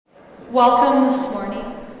Welcome this morning.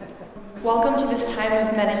 Welcome to this time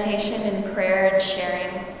of meditation and prayer and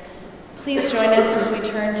sharing. Please join us as we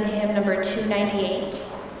turn to hymn number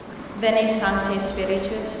 298, Veni Sancte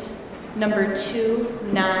Spiritus, number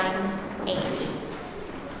 298.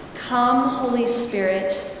 Come, Holy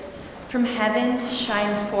Spirit, from heaven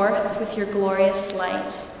shine forth with your glorious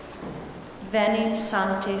light. Veni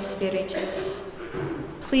Sancte Spiritus.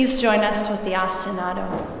 Please join us with the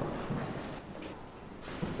ostinato.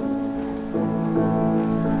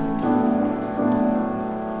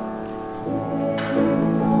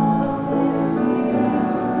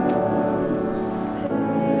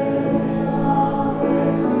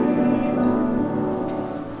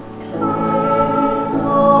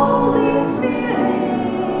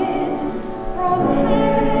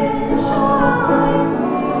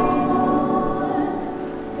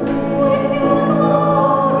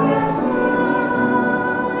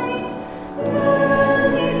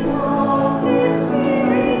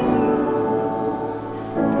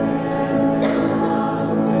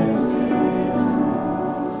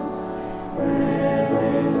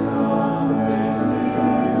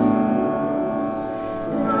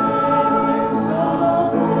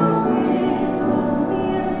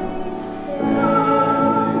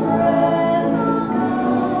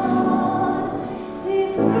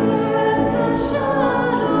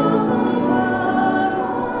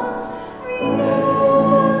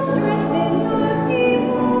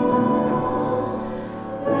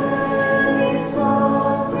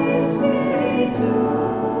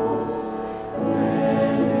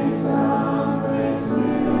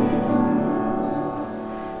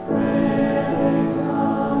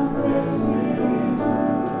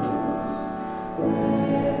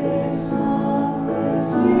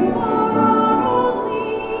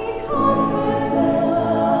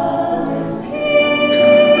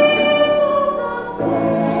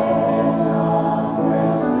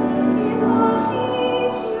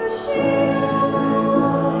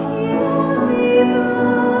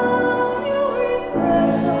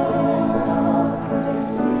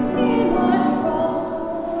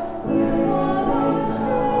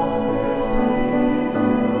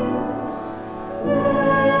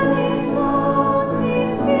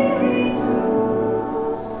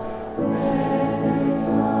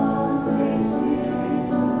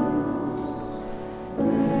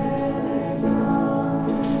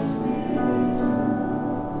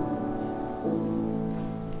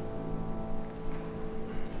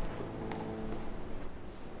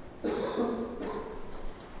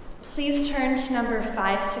 Please turn to number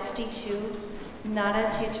 562, Nada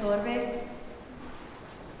te turbe.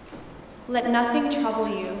 Let nothing trouble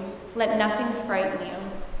you, let nothing frighten you.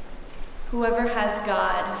 Whoever has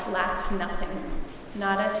God lacks nothing.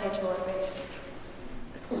 Nada te turbe.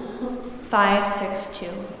 562.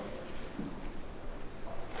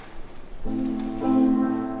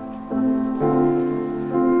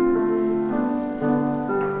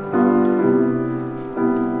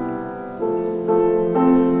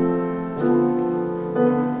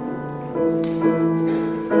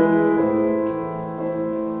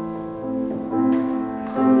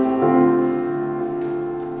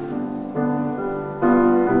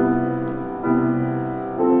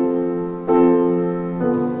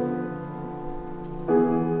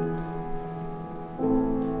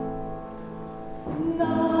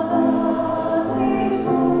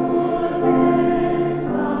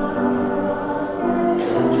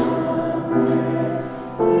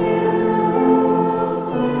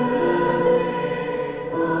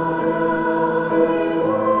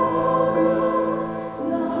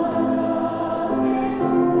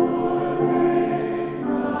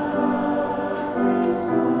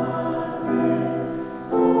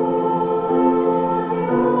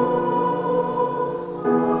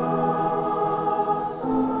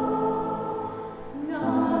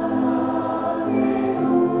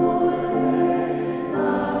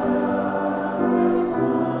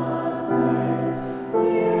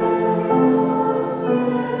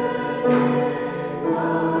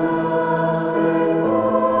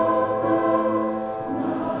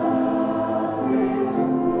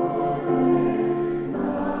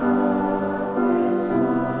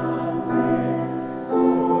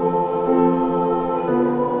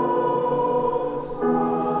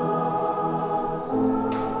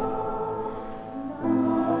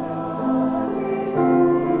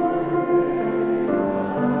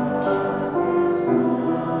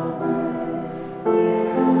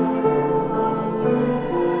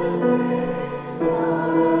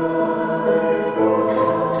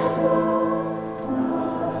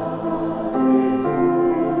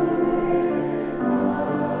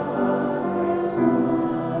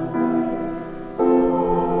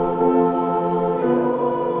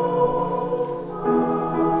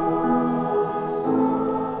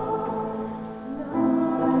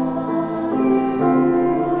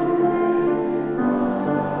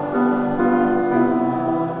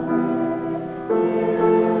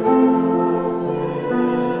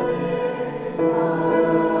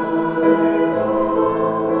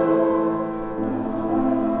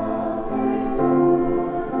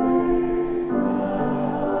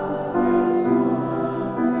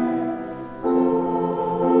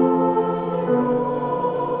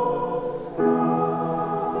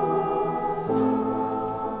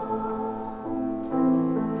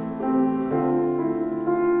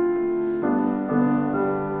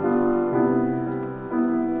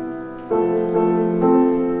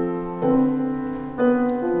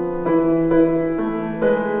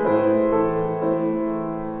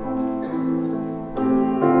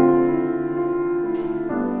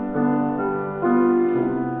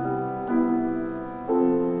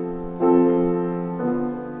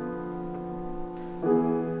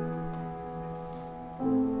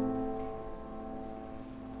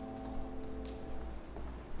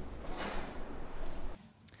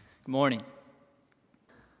 Morning.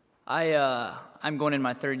 I'm going in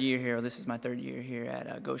my third year here. This is my third year here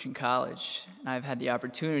at Goshen College. And I've had the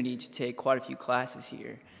opportunity to take quite a few classes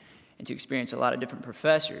here and to experience a lot of different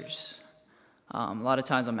professors. A lot of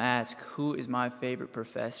times I'm asked, who is my favorite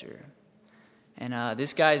professor? And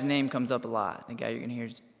this guy's name comes up a lot, the guy you're going to hear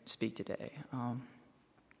speak today.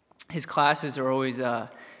 His classes are always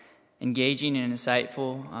engaging and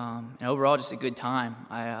insightful, and overall just a good time.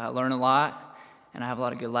 I learn a lot. And I have a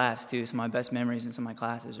lot of good laughs, too. Some of my best memories in some of my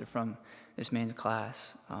classes are from this man's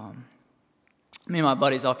class. Me and my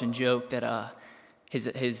buddies often joke that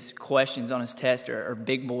his questions on his test are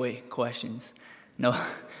big boy questions. No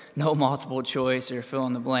multiple choice or fill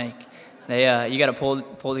in the blank. You got to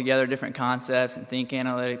pull together different concepts and think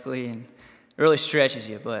analytically, and it really stretches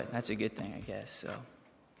you, but that's a good thing, I guess. So,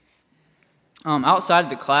 outside of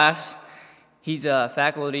the class, he's a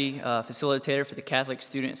faculty facilitator for the Catholic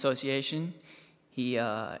Student Association. He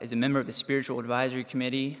is a member of the Spiritual Advisory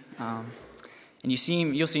Committee, and you'll see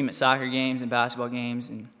him at soccer games and basketball games,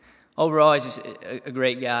 and overall he's just a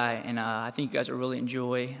great guy, and I think you guys will really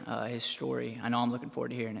enjoy his story. I know I'm looking forward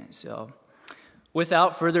to hearing it. So,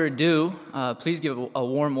 without further ado, please give a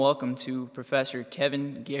warm welcome to Professor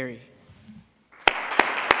Kevin Gary.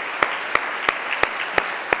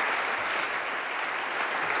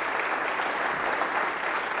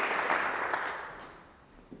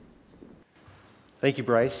 Thank you,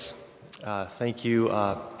 Bryce. Thank you,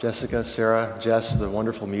 Jessica, Sarah, Jess, for the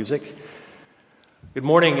wonderful music. Good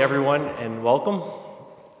morning, everyone, and welcome.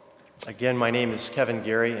 Again, my name is Kevin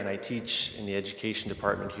Gary, and I teach in the education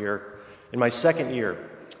department here in my second year.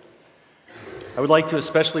 I would like to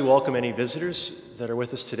especially welcome any visitors that are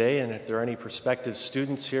with us today, and if there are any prospective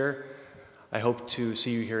students here, I hope to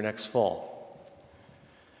see you here next fall.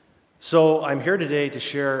 So I'm here today to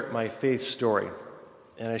share my faith story.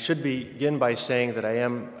 And I should begin by saying that I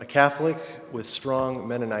am a Catholic with strong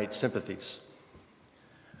Mennonite sympathies.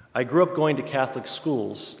 I grew up going to Catholic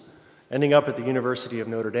schools, ending up at the University of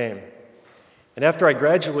Notre Dame. And after I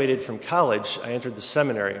graduated from college, I entered the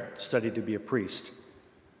seminary to study to be a priest.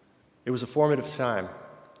 It was a formative time.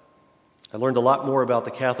 I learned a lot more about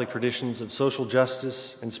the Catholic traditions of social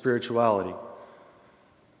justice and spirituality.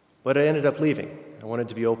 But I ended up leaving. I wanted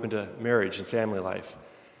to be open to marriage and family life.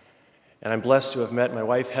 And I'm blessed to have met my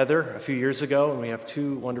wife, Heather, a few years ago, and we have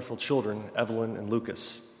two wonderful children, Evelyn and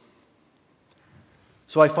Lucas.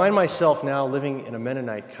 So I find myself now living in a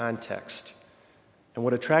Mennonite context. And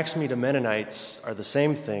what attracts me to Mennonites are the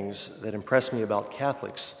same things that impress me about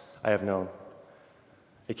Catholics I have known.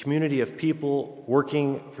 A community of people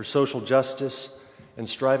working for social justice and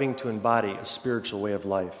striving to embody a spiritual way of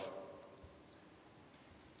life.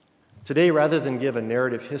 Today, rather than give a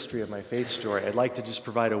narrative history of my faith story, I'd like to just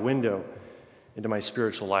provide a window into my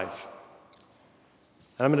spiritual life.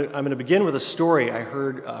 And I'm going to begin with a story I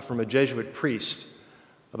heard from a Jesuit priest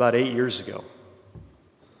about 8 years ago.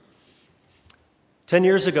 10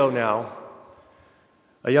 years ago now,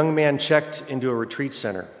 a young man checked into a retreat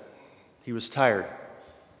center. He was tired.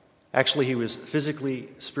 Actually, he was physically,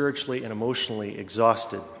 spiritually, and emotionally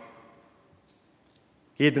exhausted.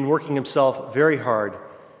 He had been working himself very hard,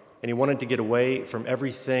 and he wanted to get away from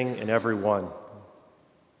everything and everyone.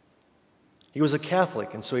 He was a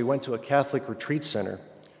Catholic, and so he went to a Catholic retreat center.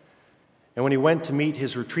 And when he went to meet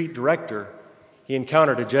his retreat director, he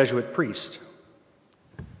encountered a Jesuit priest.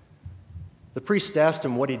 The priest asked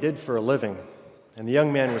him what he did for a living, and the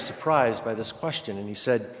young man was surprised by this question, and he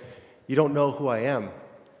said, "You don't know who I am?"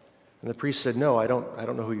 And the priest said, "No, I don't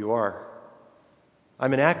know who you are.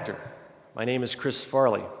 I'm an actor. My name is Chris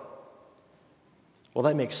Farley." "Well,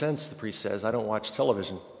 that makes sense," the priest says. "I don't watch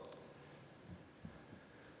television."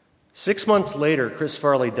 6 months later, Chris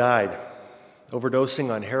Farley died, overdosing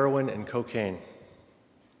on heroin and cocaine.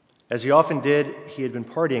 As he often did, he had been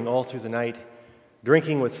partying all through the night,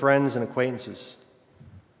 drinking with friends and acquaintances.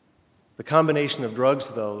 The combination of drugs,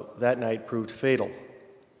 though, that night proved fatal.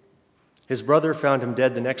 His brother found him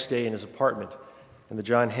dead the next day in his apartment in the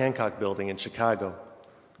John Hancock Building in Chicago,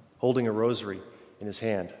 holding a rosary in his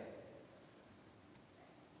hand.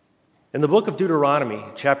 In the book of Deuteronomy,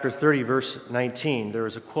 chapter 30, verse 19, there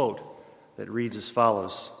is a quote that reads as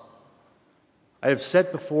follows: "I have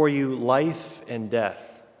set before you life and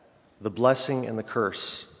death, the blessing and the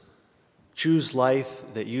curse. Choose life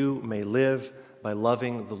that you may live by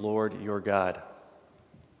loving the Lord your God."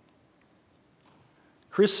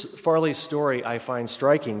 Chris Farley's story I find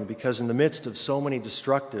striking because in the midst of so many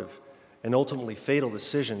destructive and ultimately fatal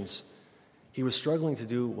decisions, he was struggling to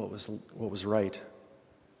do what was right.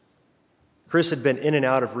 Chris had been in and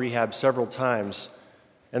out of rehab several times,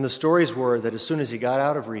 and the stories were that as soon as he got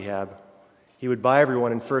out of rehab, he would buy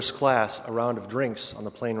everyone in first class a round of drinks on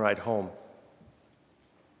the plane ride home.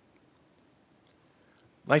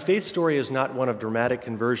 My faith story is not one of dramatic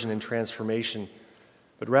conversion and transformation,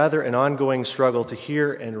 but rather an ongoing struggle to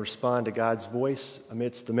hear and respond to God's voice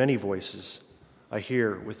amidst the many voices I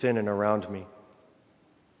hear within and around me.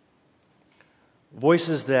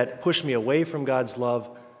 Voices that push me away from God's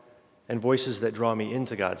love and voices that draw me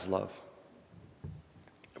into God's love.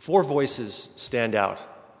 4 voices stand out.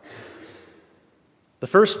 The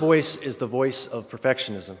first voice is the voice of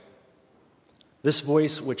perfectionism. This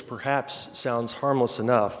voice, which perhaps sounds harmless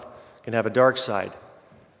enough, can have a dark side.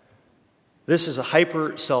 This is a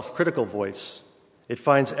hyper self-critical voice. It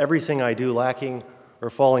finds everything I do lacking or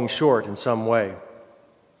falling short in some way.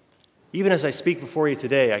 Even as I speak before you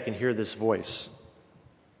today, I can hear this voice.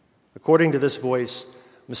 According to this voice,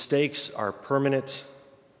 mistakes are permanent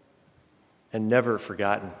and never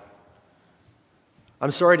forgotten. I'm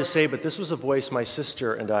sorry to say, but this was a voice my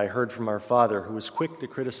sister and I heard from our father, who was quick to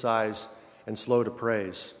criticize and slow to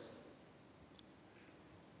praise.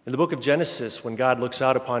 In the book of Genesis, when God looks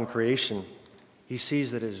out upon creation, he sees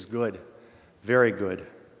that it is good, very good.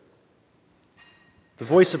 The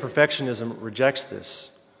voice of perfectionism rejects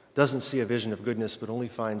this, doesn't see a vision of goodness, but only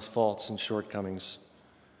finds faults and shortcomings.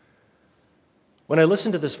 When I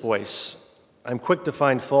listen to this voice, I'm quick to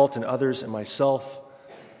find fault in others and myself.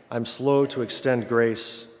 I'm slow to extend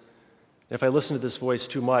grace. If I listen to this voice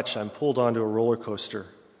too much, I'm pulled onto a roller coaster,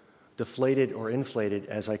 deflated or inflated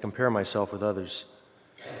as I compare myself with others.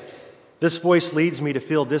 This voice leads me to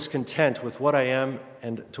feel discontent with what I am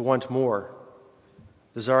and to want more,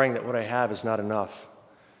 desiring that what I have is not enough.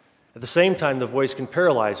 At the same time, the voice can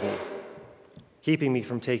paralyze me, keeping me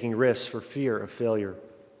from taking risks for fear of failure.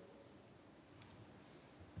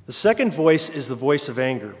 The second voice is the voice of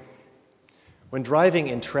anger. When driving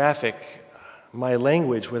in traffic, my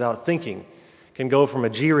language without thinking can go from a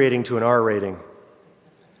G rating to an R rating.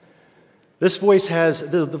 This voice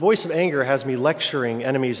the voice of anger has me lecturing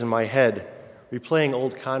enemies in my head, replaying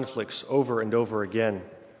old conflicts over and over again.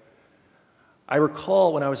 I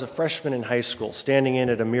recall when I was a freshman in high school, standing in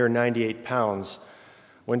at a mere 98 pounds,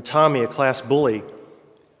 when Tommy, a class bully,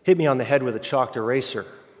 hit me on the head with a chalked eraser.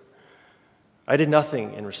 I did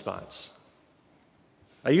nothing in response.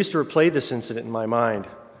 I used to replay this incident in my mind,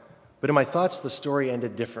 but in my thoughts the story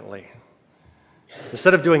ended differently.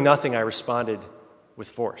 Instead of doing nothing, I responded with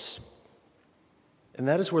force. And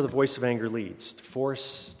that is where the voice of anger leads, to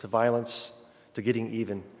force, to violence, to getting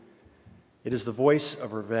even. It is the voice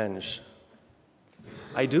of revenge.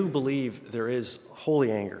 I do believe there is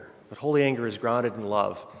holy anger, but holy anger is grounded in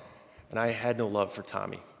love, and I had no love for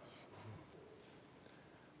Tommy.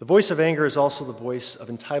 The voice of anger is also the voice of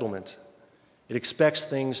entitlement. It expects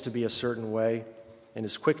things to be a certain way and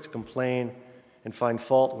is quick to complain and find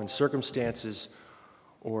fault when circumstances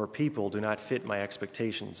or people do not fit my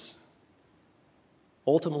expectations.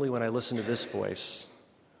 Ultimately, when I listen to this voice,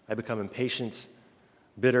 I become impatient,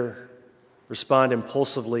 bitter, respond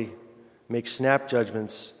impulsively, make snap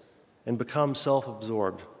judgments, and become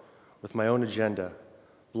self-absorbed with my own agenda,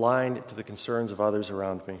 blind to the concerns of others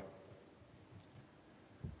around me.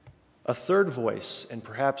 A third voice, and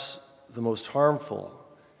perhaps the most harmful,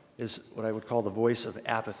 is what I would call the voice of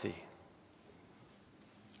apathy.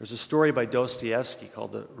 There's a story by Dostoevsky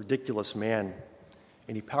called The Ridiculous Man,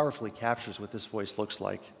 and he powerfully captures what this voice looks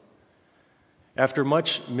like. After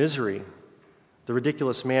much misery, the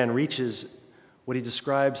ridiculous man reaches what he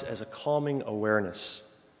describes as a calming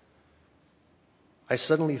awareness. I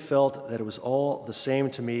suddenly felt that it was all the same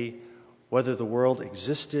to me whether the world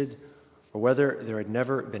existed or whether there had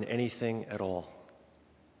never been anything at all.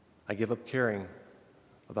 I give up caring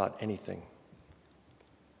about anything.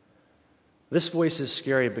 This voice is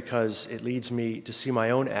scary because it leads me to see my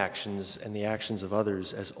own actions and the actions of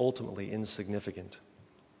others as ultimately insignificant.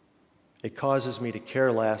 It causes me to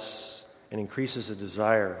care less and increases a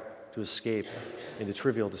desire to escape into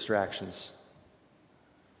trivial distractions.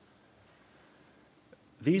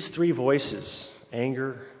 These 3 voices,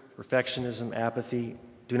 anger, perfectionism, apathy,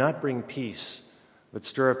 do not bring peace, but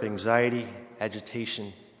stir up anxiety,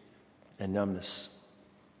 agitation, and numbness.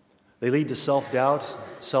 They lead to self-doubt,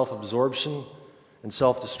 self-absorption, and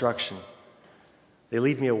self-destruction. They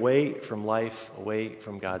lead me away from life, away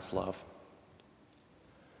from God's love.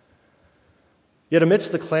 Yet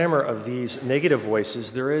amidst the clamor of these negative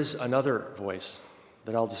voices, there is another voice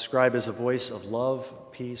that I'll describe as a voice of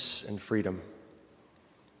love, peace, and freedom.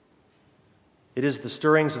 It is the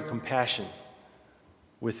stirrings of compassion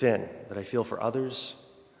within that I feel for others.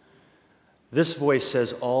 This voice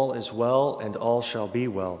says, all is well and all shall be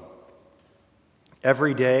well.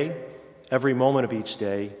 Every day, every moment of each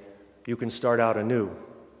day, you can start out anew.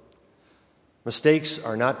 Mistakes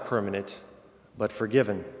are not permanent, but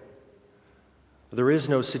forgiven. There is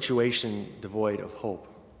no situation devoid of hope.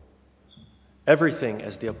 Everything,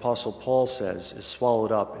 as the Apostle Paul says, is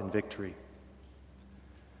swallowed up in victory.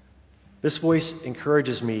 This voice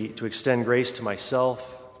encourages me to extend grace to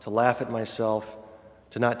myself, to laugh at myself,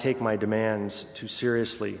 to not take my demands too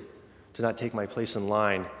seriously, to not take my place in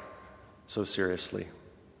line so seriously.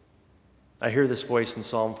 I hear this voice in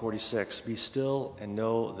Psalm 46, "Be still and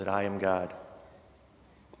know that I am God."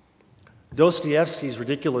 Dostoevsky's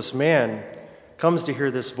ridiculous man comes to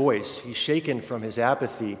hear this voice. He's shaken from his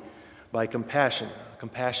apathy by compassion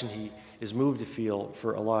he is moved to feel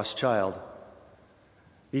for a lost child.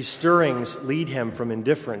 These stirrings lead him from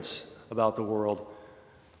indifference about the world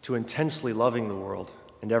to intensely loving the world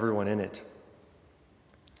and everyone in it.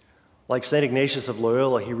 Like St. Ignatius of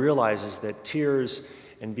Loyola, he realizes that tears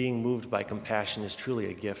and being moved by compassion is truly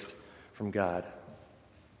a gift from God.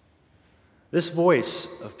 This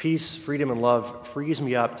voice of peace, freedom, and love frees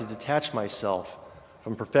me up to detach myself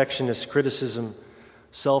from perfectionist criticism,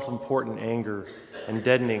 self-important anger, and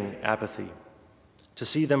deadening apathy, to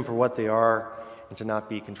see them for what they are and to not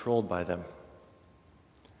be controlled by them.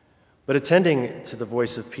 But attending to the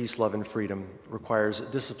voice of peace, love, and freedom requires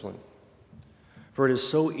discipline, for it is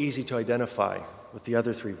so easy to identify with the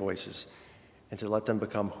other three voices and to let them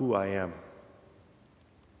become who I am.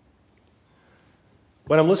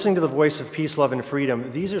 When I'm listening to the voice of peace, love, and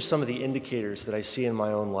freedom, these are some of the indicators that I see in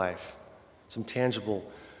my own life, some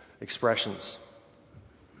tangible expressions.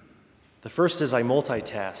 The first is I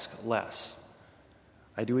multitask less.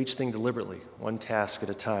 I do each thing deliberately, one task at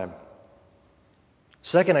a time.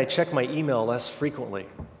 Second, I check my email less frequently,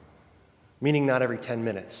 meaning not every 10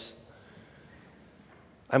 minutes.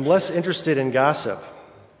 I'm less interested in gossip.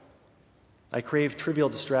 I crave trivial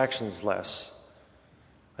distractions less.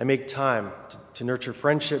 I make time to nurture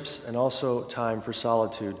friendships and also time for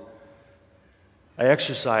solitude. I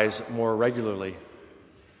exercise more regularly.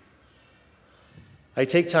 I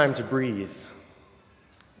take time to breathe.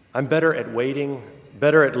 I'm better at waiting,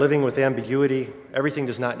 better at living with ambiguity. Everything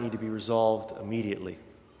does not need to be resolved immediately.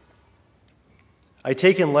 I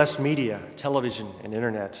take in less media, television, and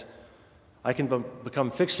internet. I can become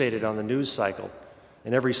fixated on the news cycle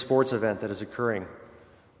and every sports event that is occurring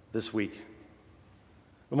this week.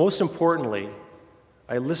 But most importantly,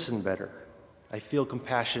 I listen better. I feel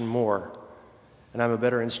compassion more, and I'm a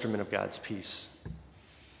better instrument of God's peace.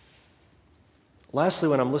 Lastly,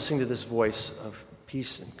 when I'm listening to this voice of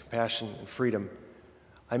peace and compassion and freedom,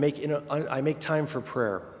 I make time for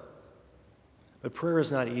prayer. But prayer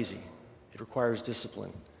is not easy. It requires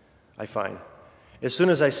discipline, I find. As soon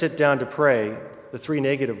as I sit down to pray, the three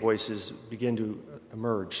negative voices begin to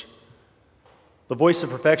emerge. The voice of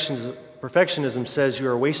perfectionism says you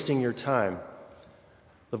are wasting your time.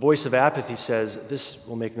 The voice of apathy says this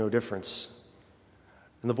will make no difference.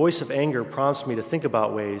 And the voice of anger prompts me to think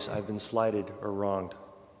about ways I've been slighted or wronged.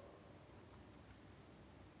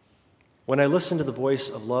 When I listen to the voice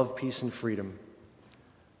of love, peace, and freedom,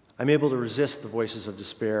 I'm able to resist the voices of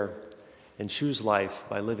despair and choose life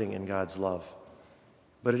by living in God's love.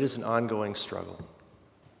 But it is an ongoing struggle.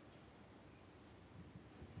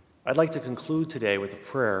 I'd like to conclude today with a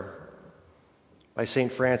prayer by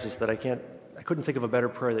St. Francis that I couldn't think of a better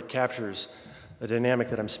prayer that captures the dynamic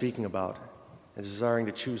that I'm speaking about and desiring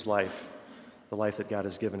to choose life, the life that God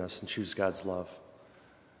has given us, and choose God's love.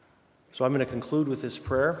 So I'm going to conclude with this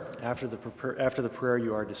prayer. After the prayer,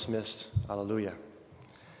 you are dismissed. Hallelujah.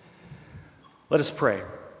 Let us pray.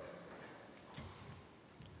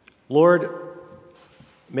 Lord,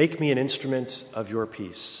 make me an instrument of your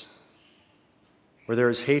peace. Where there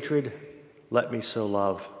is hatred, let me sow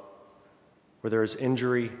love. Where there is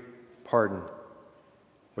injury, pardon.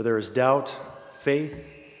 Where there is doubt,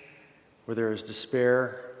 faith. Where there is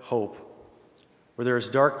despair, hope. Where there is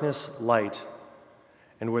darkness, light.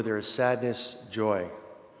 And where there is sadness, joy.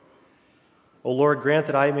 O Lord, grant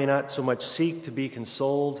that I may not so much seek to be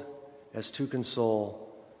consoled as to console,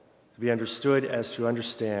 to be understood as to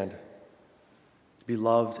understand, to be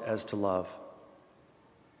loved as to love.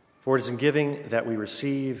 For it is in giving that we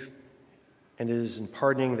receive, and it is in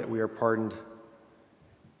pardoning that we are pardoned,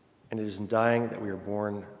 and it is in dying that we are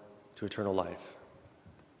born to eternal life.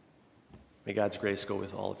 May God's grace go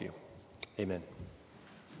with all of you. Amen.